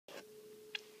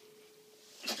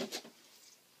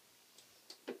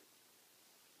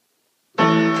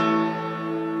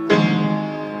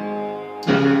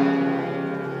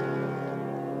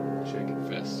Shaking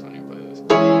fists when you play this.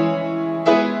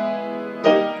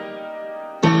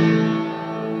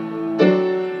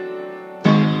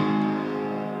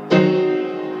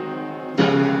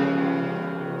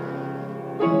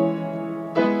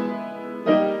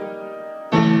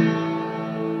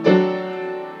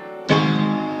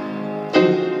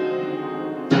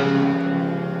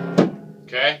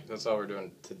 Okay, that's all we're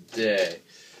doing today.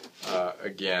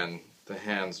 Again, the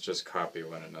hands just copy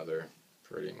one another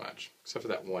pretty much, except for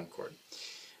that one chord.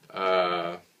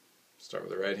 Start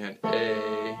with the right hand,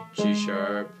 A, G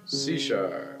sharp, C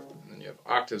sharp. And then you have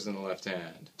octaves in the left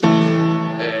hand.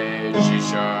 A, G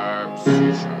sharp,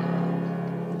 C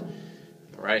sharp.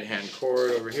 The right hand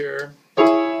chord over here,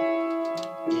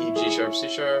 E, G sharp, C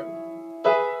sharp,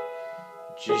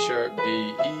 G sharp, D,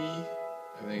 E.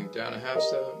 Everything down a half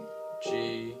step.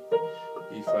 G,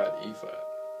 E flat, E flat.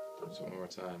 So one more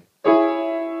time.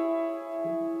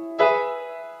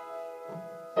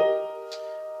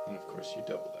 And of course you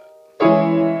double that.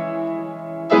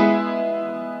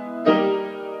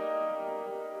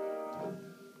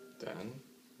 Then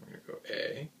we're going to go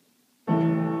A.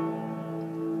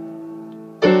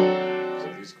 So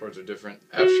these chords are different.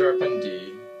 F sharp and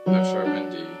D, F sharp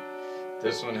and D.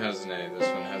 This one has an A, this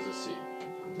one has a C.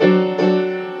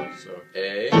 So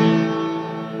A,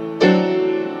 and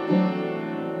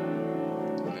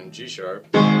then G sharp,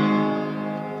 D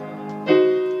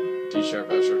sharp,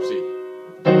 F sharp, C.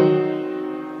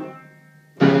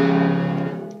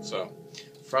 So,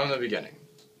 from the beginning.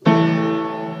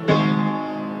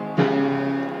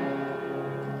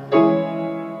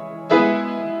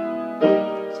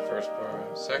 That's the first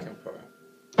part, second part.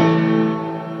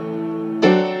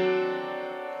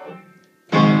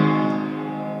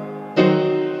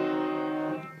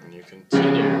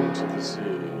 Continue to the C,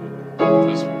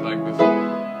 just like before.